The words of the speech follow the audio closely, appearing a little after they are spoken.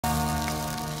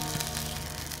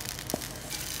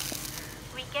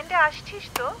উইকেন্ডে আসছিস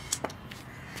তো?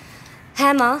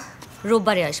 হ্যাঁ মা,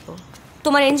 রোববারে আসবো।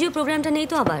 তোমার এনজিও প্রোগ্রামটা নেই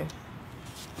তো আবার?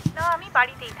 না, আমি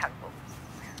বাড়িতেই থাকবো।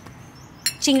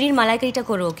 চিংড়ির মালাইকারিটা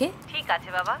করো, ওকে? ঠিক আছে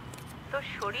বাবা। তোর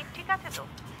শরীর ঠিক আছে তো?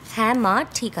 হ্যাঁ মা,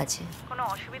 ঠিক আছে। কোনো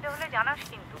অসুবিধা হলে জানাস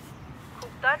কিন্তু।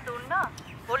 খুব তো আর দূর না,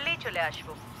 বললেই চলে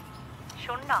আসবো।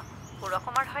 শোন না,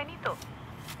 ওরকম আর হয়নি তো?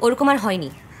 ওরকম আর হয়নি।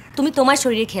 তুমি তোমার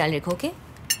শরীরের খেয়াল রেখো, ওকে?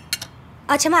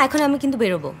 আচ্ছা মা, এখন আমি কিন্তু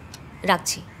বেরোবো,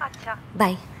 রাখছি। আচ্ছা,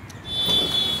 by.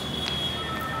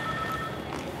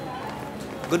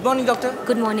 Good morning, doctor.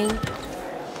 Good morning.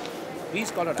 Please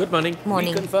call her. Good morning.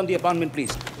 Morning. Reconfirm the appointment,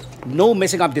 please. No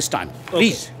messing up this time.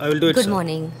 Please. Okay, I will do it, good sir.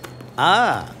 Morning.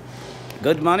 Ah,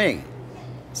 good morning.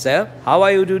 Sir, how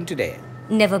are you doing today?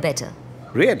 Never better.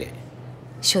 Really?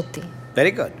 সত্যি।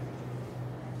 Very good.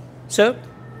 Sir,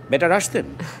 better rush them.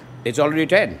 It's already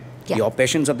 10. Yeah. Your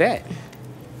patients are there.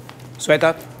 Sweta,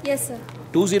 Yes, sir.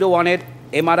 2018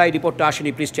 MRI report to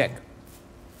Ashini, please check.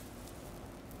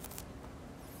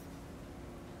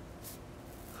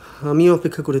 আমি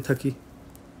অপেক্ষা করে থাকি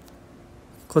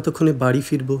কতক্ষণে বাড়ি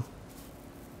ফিরবো,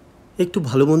 একটু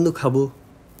ভালো মন্দ খাবো,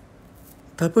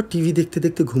 তারপর টিভি দেখতে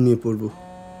দেখতে ঘুমিয়ে পড়বো।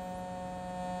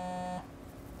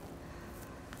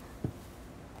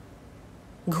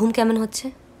 ঘুম কেমন হচ্ছে?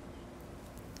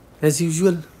 অ্যাজ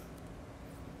ইউজুয়াল,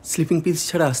 স্লিপিং পিলস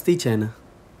ছাড়া আসতেই চায় না।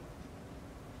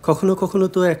 কখনো কখনো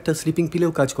তো একটা স্লিপিং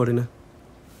পিলেও কাজ করে না।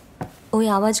 ওই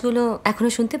আওয়াজগুলো এখনো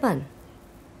শুনতে পান?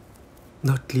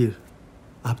 নট ক্লিয়ার,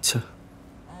 আচ্ছা,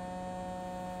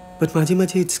 বাট মাঝে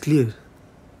মাঝে ইটস ক্লিয়ার।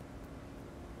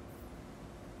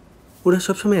 ওরা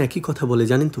সবসময় একই কথা বলে,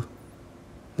 জানেন তো?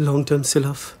 Long term sell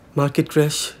of, market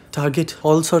crash, target,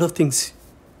 all sort of things.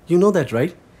 You know that,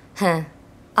 right? হ্যাঁ,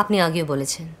 আপনি আগেও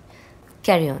বলেছেন।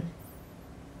 Carry on.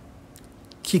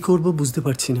 কি করব বুঝতে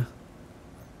পারছি না।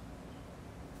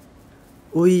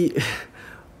 ওই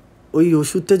ওই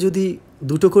ওষুধটা যদি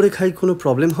দুটো করে খাই কোনো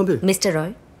প্রবলেম হবে? মিস্টার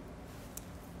রয়,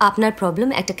 আপনার প্রবলেম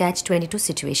একটা ক্যাচ 22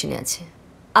 সিচুয়েশনে আছে।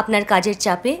 আপনার কাজের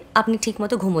চাপে আপনি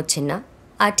ঠিকমতো ঘুমোচ্ছেন না,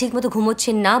 আর ঠিকমতো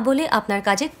ঘুমোচ্ছেন না বলে আপনার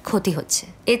কাজে ক্ষতি হচ্ছে।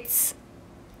 It's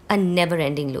a never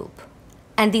ending loop,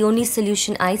 and the only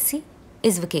solution I C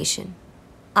is vacation.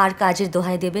 আর কাজের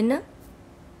দোহাই দেবেন না।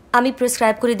 আমি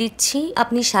প্রেসক্রাইব করে দিচ্ছি,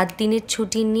 আপনি 7 দিনের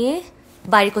ছুটি নিয়ে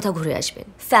বাইরে কোথাও ঘুরে আসবেন,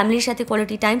 ফ্যামিলির সাথে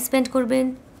কোয়ালিটি টাইম স্পেন্ড করবেন,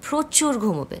 প্রচুর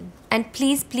ঘুমোবেন, and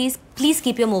please please please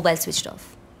keep your mobile switched off.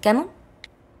 কেমন?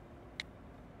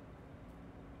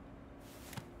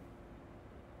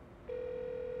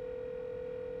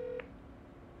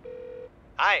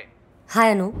 Hi. High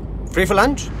Anu. Free for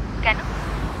lunch? কেন?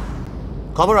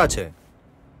 খবর আছে।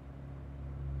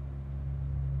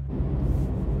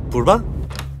 পূর্বা?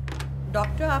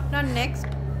 ডক্টর, আপনার নেক্সট।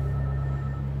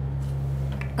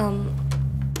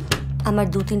 আমার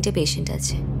 2-3টে পেশেন্ট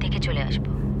আছে, দেখে চলে আসবো।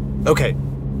 Okay.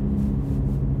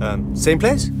 Same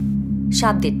place?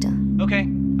 7:30। Okay.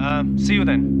 See you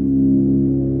then.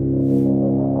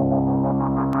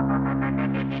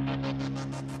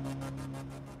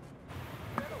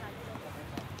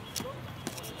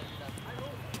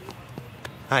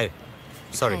 Hi.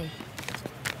 Sorry. Hi.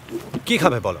 কি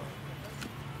খাবে বলো?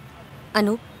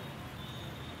 অনু,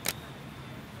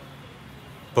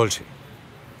 বলছি।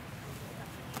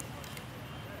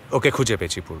 ওকে খুঁজে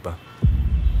পেয়েছি পূর্বা।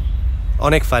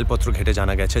 অনেক ফাইলপত্র ঘেটে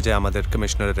জানা গেছে যে আমাদের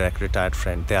কমিশনারের এক রিটায়ার্ড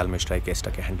ফ্রেন্ড দেয়াল মিশ্রা এই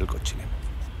কেসটাকে হ্যান্ডেল করছিলেন।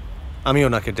 আমি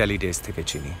ওনাকে ডেলি ডেজ থেকে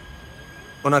চিনি।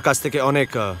 ওনার কাছ থেকে অনেক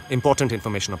ইম্পর্টেন্ট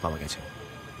ইনফরমেশনও পাওয়া গেছে।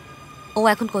 ও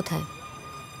এখন কোথায়?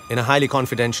 In a highly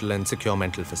confidential and secure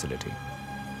mental facility.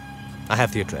 I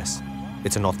have the address.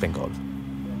 It's in North Bengal.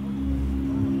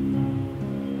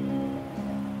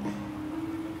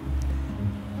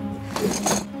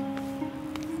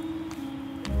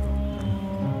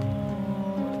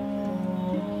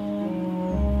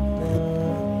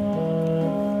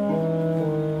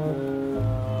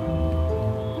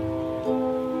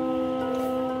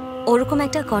 ওরকম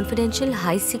একটা কনফিডেন্সিয়াল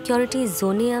হাই সিকিউরিটি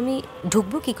জোনে আমি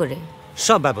ঢুকবো কি করে?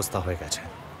 সব ব্যবস্থা হয়ে গেছে।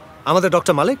 আমাদের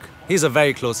doctor Malik, he is a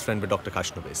very close friend with doctor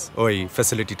কাশনবিস, ওই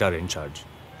ফ্যাসিলিটিটার ইনচার্জ।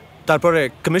 তারপরে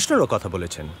কমিশনারও কথা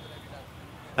বলেছেন।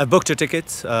 আই বুকড ইউর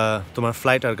টিকিটস, তোমার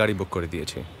ফ্লাইট আর গাড়ি বুক করে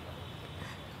দিয়েছি।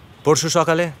 পরশু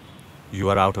সকালে you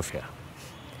R out of here.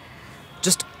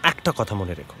 Just একটা কথা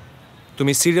মনে রেখো,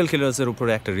 তুমি সিরিয়াল কিলার্সের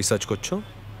উপরে একটা রিসার্চ করছো,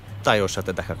 তাই ওর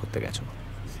সাথে দেখা করতে গেছো।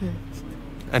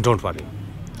 অ্যান্ড ডোন্ট ওয়ারি,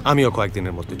 আমিও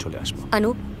কয়েকদিনের মধ্যে চলে আসবো।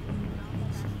 অনুপ,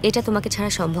 এটা তোমাকে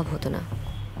ছাড়া সম্ভব হতো না।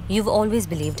 ইউ've always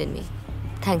believed in me.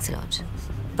 Thanks a lot.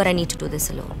 But I need to do this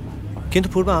alone. কিন্তু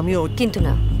পূর্বা, আমিও কিন্তু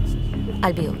না,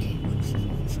 I'll be okay.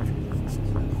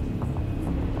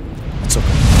 It's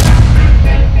okay.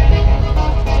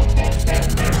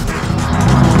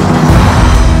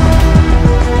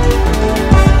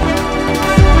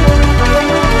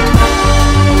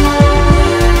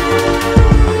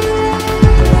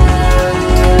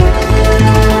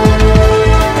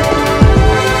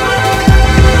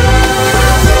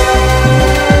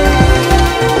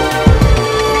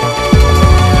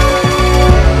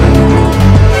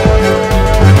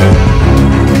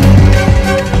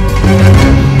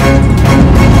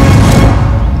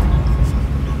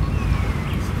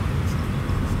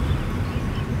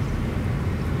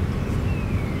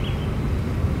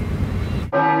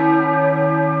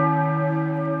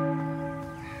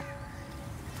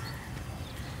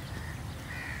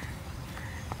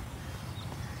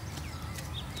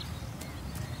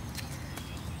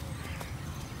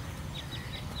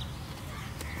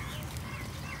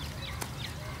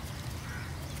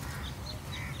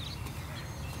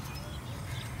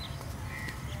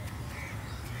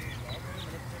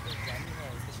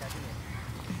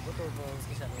 Good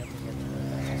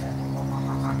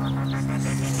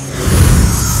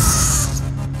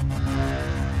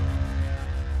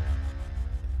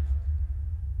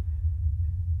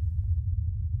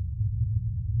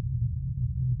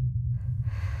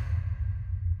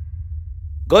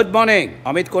morning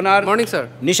Amit কোনার। Morning sir.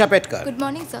 Nisha পেটকর। Good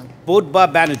morning sir. Purba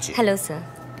Banerjee. Hello sir.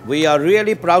 We are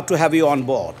really proud to have you on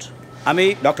board. আমি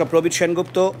doctor Prabir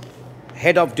Sengupta,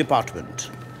 head of department.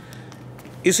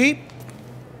 You see,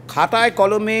 খাতায়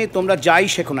কলমে তোমরা যাই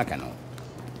শেখো না কেন,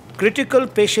 critical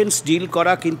patients deal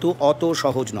করা কিন্তু অত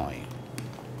সহজ নয়।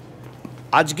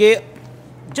 আজকে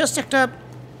জাস্ট একটা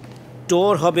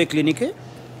টোর হবে ক্লিনিকে,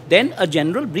 দেন আ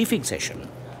general briefing session,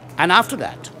 and after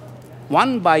that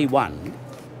one by one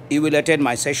you will attend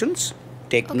my sessions,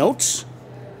 take notes,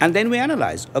 and then we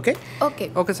analyze. Okay? Okay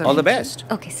okay sir. All the best.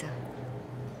 Okay sir.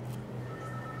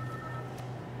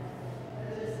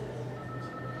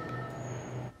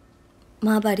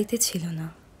 মা বাড়িতে ছিল না,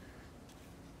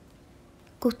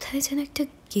 কোথায় যেন একটা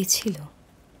গেছিল।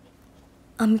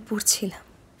 আমি পড়ছিলাম,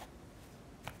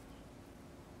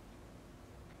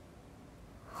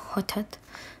 হঠাৎ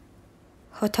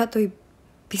হঠাৎ ওই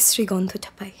বিশ্রী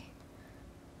গন্ধটা পাই।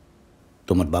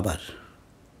 তোমার বাবার?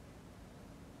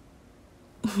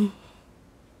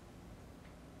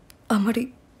 আমার এই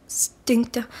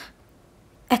স্টিংটা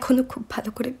এখনো খুব ভালো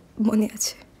করে মনে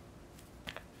আছে,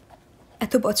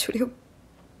 এত বছরেও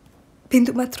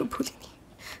বিন্দুমাত্র ভুলিনি।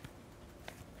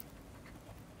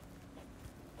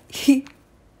 He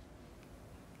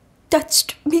touched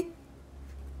me.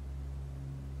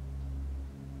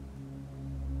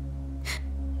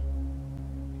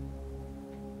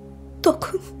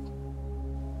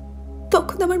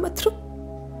 তখন আমার মাত্র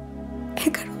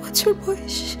 11 বছর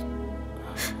বয়স।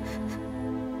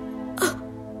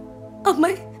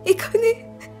 আমায় এখানে